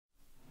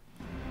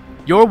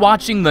You're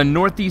watching the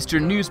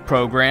Northeastern news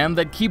program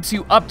that keeps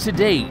you up to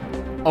date,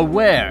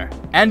 aware,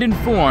 and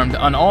informed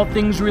on all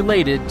things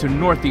related to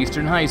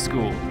Northeastern High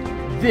School.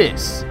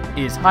 This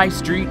is High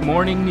Street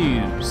Morning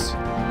News.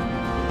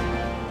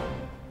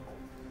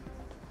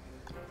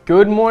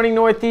 Good morning,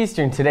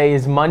 Northeastern. Today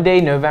is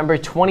Monday, November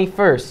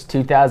 21st,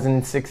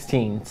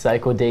 2016,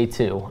 Cycle Day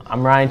 2.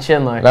 I'm Ryan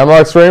Schindler. And I'm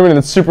Alex Raymond, and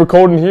it's super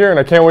cold in here, and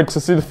I can't wait to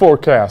see the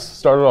forecast.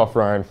 Start it off,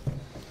 Ryan.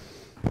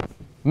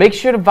 Make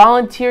sure to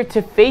volunteer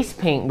to face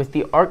paint with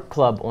the Art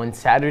Club on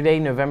Saturday,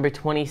 November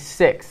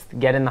 26th.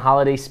 Get in the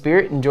holiday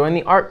spirit and join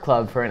the Art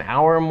Club for an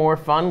hour or more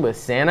fun with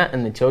Santa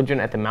and the children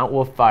at the Mount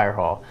Wolf Fire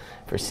Hall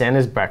for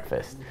Santa's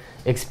breakfast.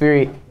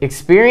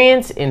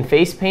 Experience in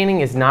face painting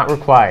is not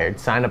required.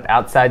 Sign up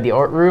outside the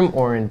art room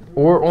or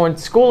on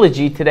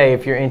Schoology today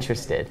if you're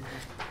interested.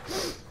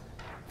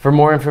 For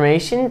more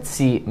information,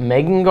 see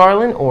Megan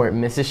Garland or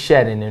Mrs.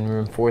 Shedden in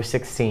room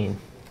 416.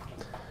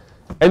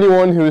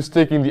 Anyone who is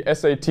taking the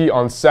SAT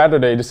on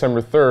Saturday,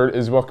 December 3rd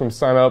is welcome to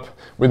sign up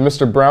with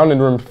Mr. Brown in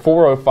room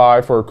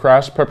 405 for a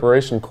crash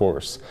preparation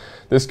course.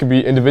 This could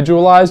be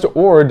individualized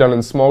or done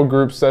in small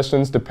group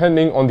sessions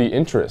depending on the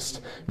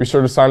interest. Be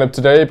sure to sign up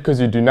today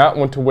because you do not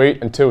want to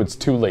wait until it's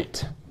too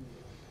late.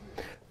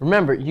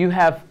 Remember, you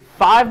have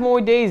 5 more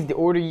days to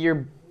order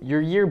your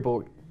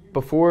yearbook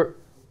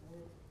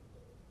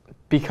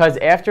because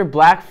after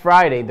Black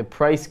Friday the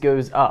price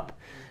goes up.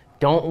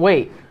 Don't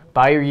wait.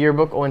 Buy your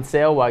yearbook on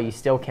sale while you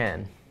still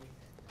can.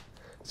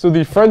 So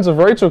the Friends of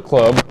Rachel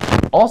Club,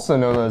 also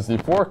known as the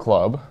 4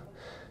 Club,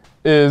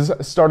 is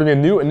starting a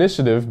new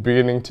initiative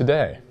beginning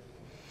today.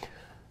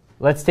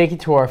 Let's take you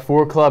to our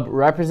 4 Club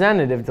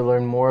representative to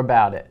learn more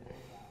about it.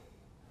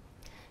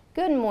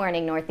 Good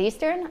morning,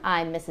 Northeastern.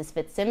 I'm Mrs.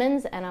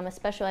 Fitzsimmons, and I'm a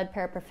special ed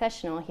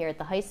paraprofessional here at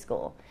the high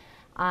school.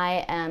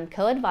 I am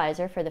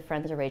co-advisor for the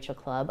Friends of Rachel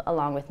Club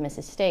along with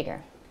Mrs.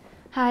 Stager.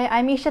 Hi,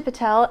 I'm Isha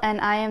Patel, and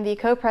I am the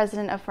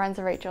co-president of Friends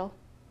of Rachel.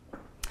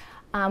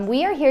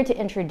 We are here to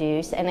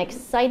introduce an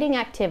exciting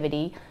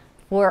activity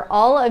for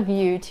all of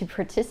you to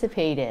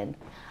participate in.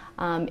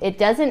 It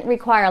doesn't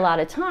require a lot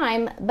of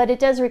time, but it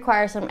does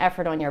require some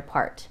effort on your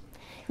part.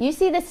 You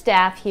see the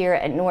staff here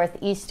at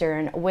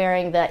Northeastern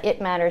wearing the It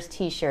Matters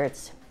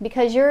t-shirts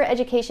because your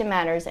education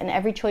matters and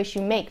every choice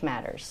you make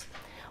matters.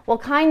 Well,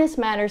 kindness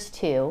matters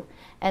too,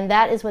 and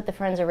that is what the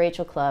Friends of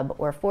Rachel Club,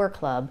 or 4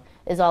 Club,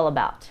 is all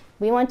about.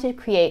 We want to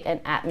create an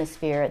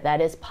atmosphere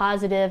that is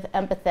positive,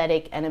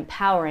 empathetic, and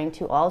empowering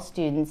to all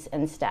students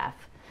and staff.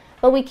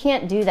 But we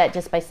can't do that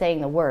just by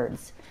saying the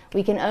words.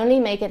 We can only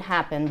make it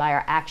happen by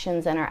our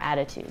actions and our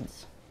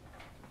attitudes.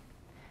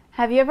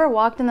 Have you ever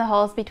walked in the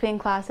halls between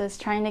classes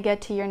trying to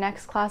get to your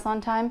next class on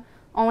time,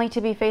 only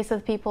to be faced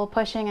with people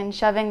pushing and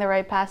shoving the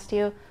right past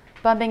you,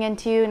 bumping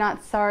into you,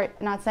 not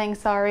saying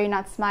sorry,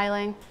 not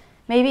smiling,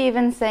 maybe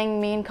even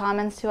saying mean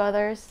comments to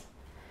others?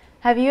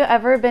 Have you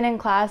ever been in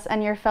class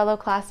and your fellow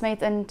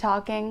classmates are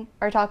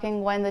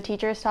talking when the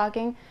teacher is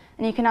talking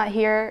and you cannot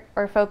hear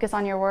or focus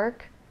on your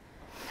work?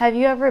 Have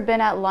you ever been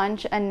at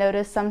lunch and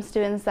noticed some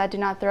students that do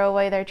not throw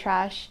away their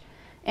trash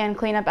and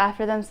clean up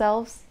after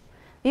themselves?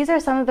 These are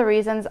some of the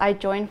reasons I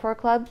joined 4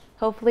 Club,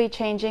 hopefully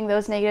changing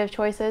those negative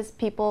choices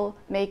people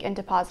make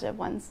into positive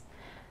ones.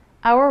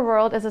 Our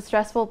world is a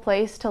stressful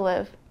place to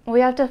live. We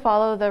have to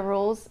follow the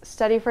rules,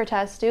 study for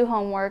tests, do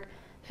homework,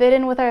 fit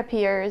in with our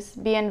peers,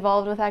 be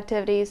involved with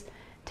activities,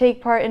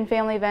 take part in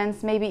family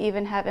events, maybe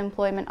even have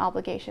employment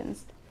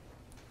obligations.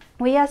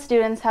 We as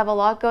students have a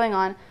lot going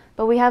on,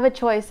 but we have a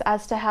choice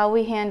as to how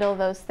we handle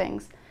those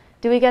things.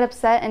 Do we get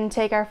upset and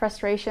take our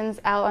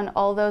frustrations out on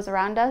all those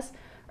around us,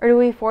 or do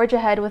we forge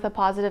ahead with a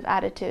positive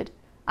attitude?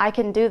 I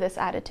can do this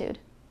attitude.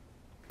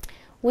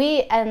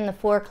 We and the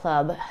 4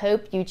 Club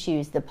hope you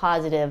choose the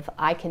positive,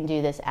 I can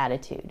do this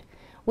attitude.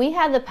 We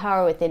have the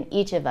power within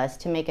each of us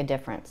to make a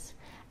difference.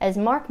 As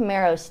Mark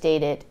Marrow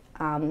stated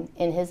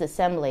in his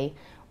assembly,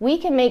 we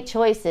can make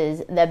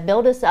choices that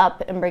build us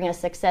up and bring us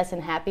success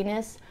and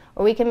happiness,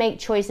 or we can make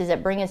choices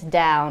that bring us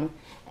down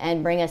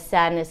and bring us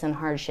sadness and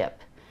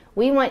hardship.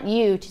 We want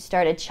you to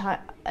start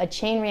a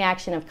chain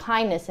reaction of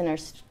kindness in our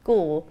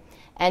school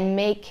and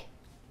make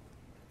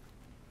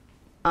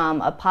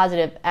a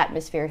positive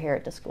atmosphere here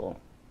at the school.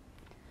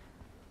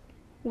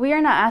 We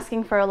are not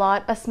asking for a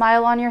lot. A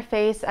smile on your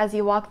face as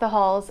you walk the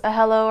halls, a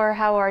hello or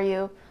how are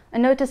you, a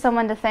note to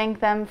someone to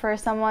thank them for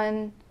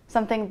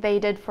something they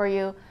did for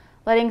you,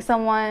 letting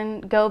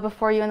someone go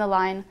before you in the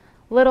line,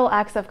 little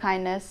acts of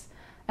kindness,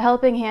 a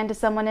helping hand to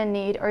someone in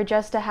need, or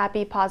just a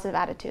happy, positive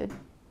attitude.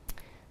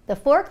 The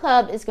 4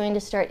 Club is going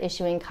to start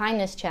issuing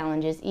kindness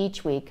challenges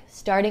each week,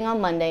 starting on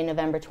Monday,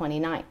 November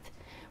 29th.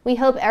 We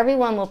hope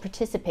everyone will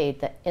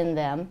participate in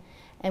them,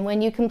 and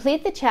when you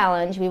complete the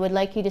challenge, we would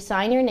like you to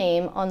sign your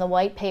name on the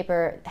white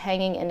paper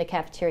hanging in the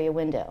cafeteria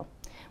window.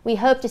 We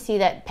hope to see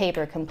that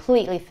paper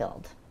completely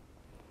filled.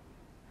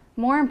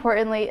 More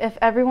importantly, if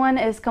everyone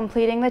is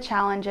completing the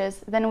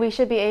challenges, then we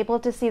should be able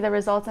to see the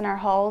results in our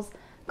halls,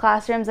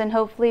 classrooms, and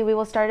hopefully we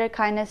will start a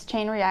kindness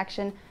chain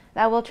reaction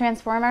that will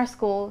transform our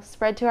school,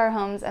 spread to our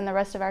homes, and the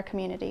rest of our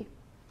community.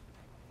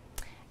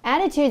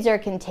 Attitudes are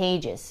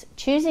contagious.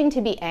 Choosing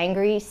to be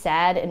angry,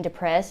 sad, and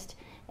depressed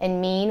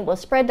and mean will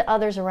spread to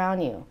others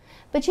around you.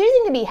 But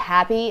choosing to be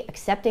happy,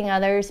 accepting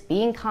others,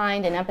 being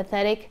kind and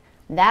empathetic,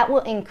 that will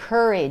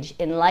encourage,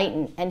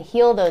 enlighten, and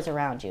heal those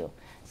around you.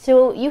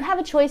 So you have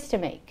a choice to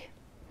make.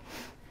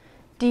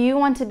 Do you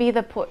want to be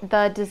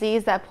the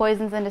disease that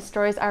poisons and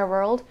destroys our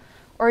world?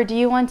 Or do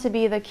you want to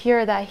be the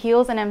cure that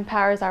heals and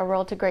empowers our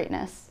world to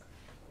greatness?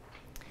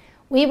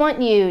 We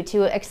want you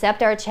to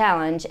accept our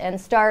challenge and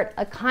start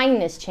a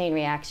kindness chain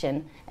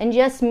reaction and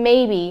just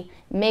maybe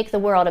make the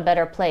world a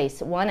better place,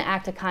 one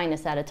act of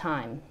kindness at a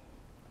time.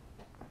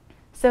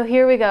 So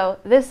here we go.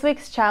 This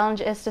week's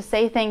challenge is to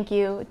say thank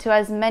you to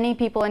as many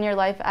people in your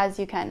life as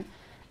you can.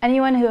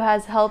 Anyone who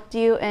has helped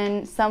you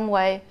in some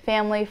way,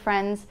 family,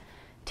 friends,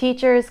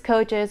 teachers,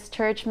 coaches,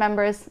 church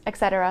members,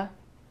 etc.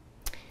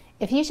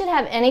 If you should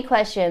have any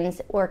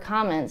questions or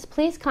comments,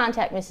 please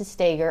contact Mrs.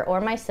 Stager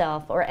or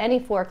myself or any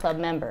 4 Club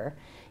member.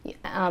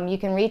 You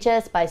can reach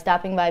us by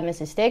stopping by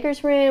Mrs.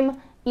 Stager's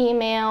room,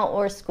 email,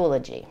 or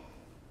Schoology.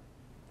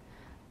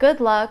 Good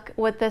luck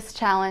with this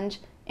challenge,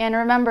 and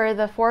remember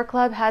the 4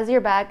 Club has your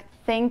back.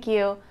 Thank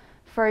you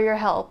for your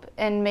help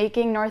in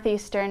making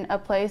Northeastern a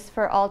place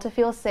for all to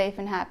feel safe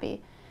and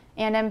happy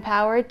and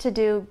empowered to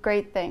do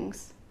great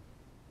things.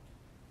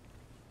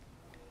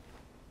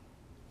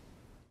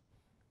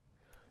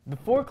 The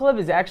 4 Club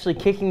is actually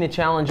kicking the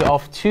challenge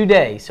off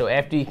today, so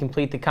after you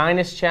complete the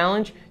kindness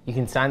challenge, you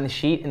can sign the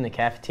sheet in the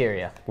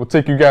cafeteria. We'll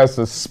take you guys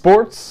to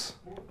sports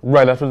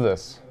right after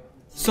this.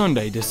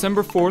 Sunday,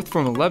 December 4th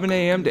from 11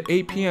 a.m. to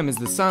 8 p.m. is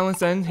the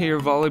Silence Ends Here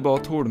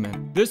volleyball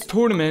tournament. This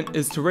tournament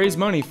is to raise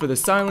money for the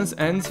Silence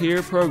Ends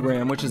Here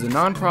program, which is a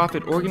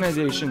nonprofit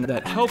organization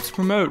that helps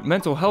promote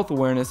mental health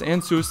awareness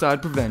and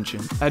suicide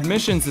prevention.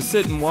 Admissions to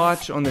sit and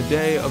watch on the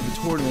day of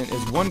the tournament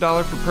is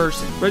 $1 per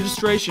person.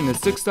 Registration is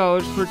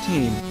 $6 per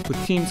team,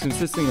 with teams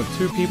consisting of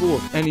 2 people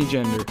of any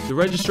gender. The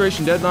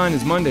registration deadline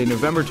is Monday,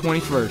 November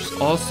 21st.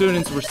 All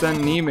students were sent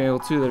an email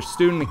to their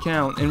student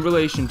account in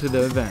relation to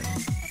the event.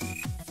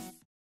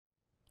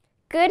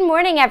 Good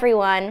morning,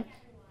 everyone.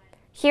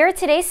 Here are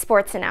today's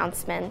sports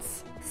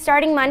announcements.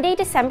 Starting Monday,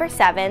 December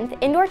 7th,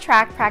 indoor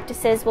track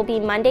practices will be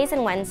Mondays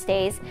and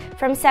Wednesdays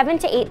from 7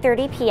 to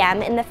 8:30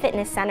 p.m. in the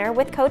Fitness Center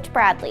with Coach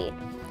Bradley.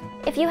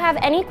 If you have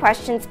any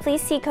questions,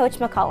 please see Coach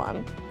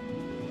McCullum.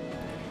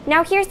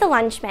 Now here's the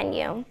lunch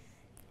menu.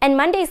 And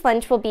Monday's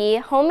lunch will be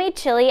homemade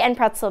chili and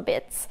pretzel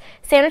bits.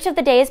 Sandwich of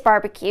the day is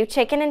barbecue,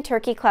 chicken and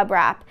turkey club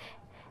wrap.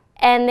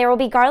 And there will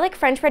be garlic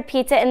French bread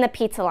pizza in the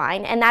pizza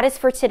line, and that is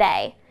for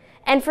today.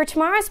 And for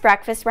tomorrow's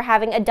breakfast, we're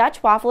having a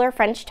Dutch waffle or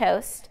French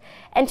toast.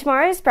 And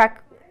tomorrow's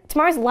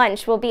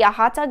lunch will be a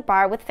hot dog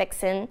bar with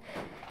fixin'.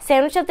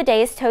 Sandwich of the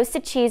day is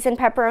toasted cheese and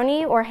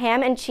pepperoni or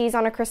ham and cheese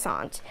on a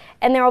croissant.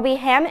 And there will be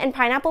ham and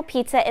pineapple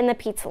pizza in the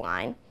pizza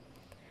line.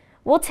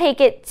 We'll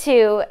take it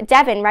to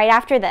Devin right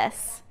after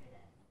this.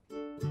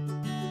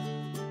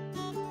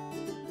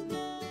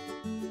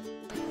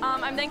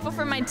 I'm thankful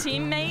for my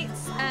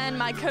teammates and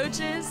my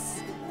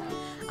coaches.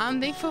 I'm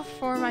thankful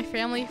for my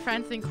family,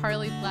 friends, and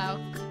Carly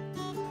Blauk.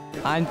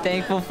 I'm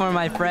thankful for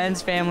my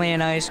friends, family,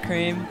 and ice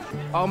cream.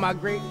 All my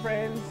great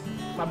friends,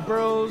 my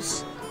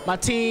bros, my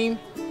team,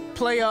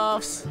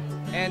 playoffs,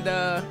 and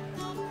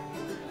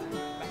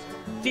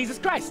Jesus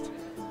Christ.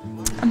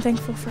 I'm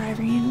thankful for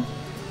Irene.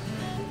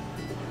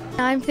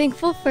 I'm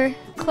thankful for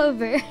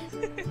Clover.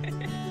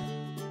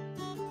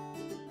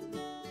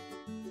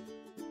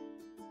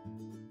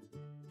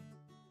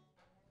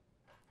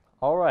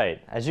 All right,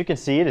 as you can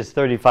see, it is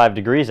 35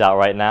 degrees out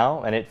right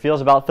now, and it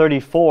feels about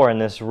 34 in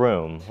this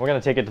room. We're going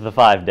to take it to the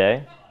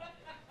 5-day.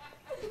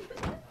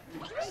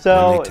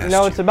 So, you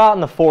know, it's about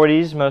in the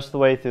 40s most of the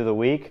way through the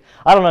week.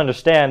 I don't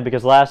understand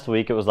because last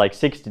week it was like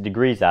 60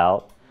 degrees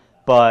out,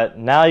 but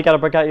now you got to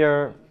break out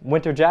your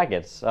winter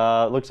jackets.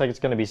 Looks like it's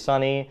going to be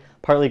sunny,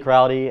 partly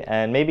cloudy,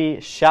 and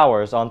maybe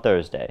showers on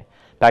Thursday.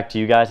 Back to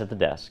you guys at the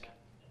desk.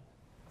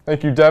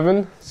 Thank you,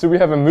 Devin. So we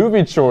have a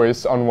movie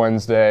choice on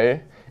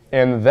Wednesday,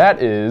 and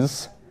that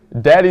is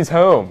Daddy's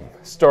Home,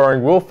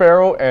 starring Will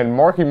Ferrell and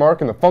Marky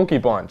Mark and the Funky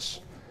Bunch.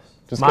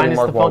 Just Minus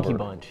Mark the Funky Wahlberg.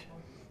 Bunch.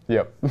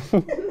 Yep.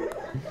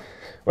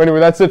 Well, anyway,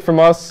 that's it from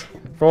us.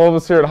 From all of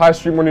us here at High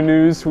Street Morning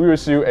News, we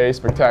wish you a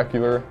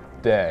spectacular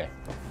day.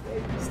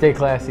 Stay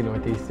classy,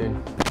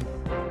 Northeastern.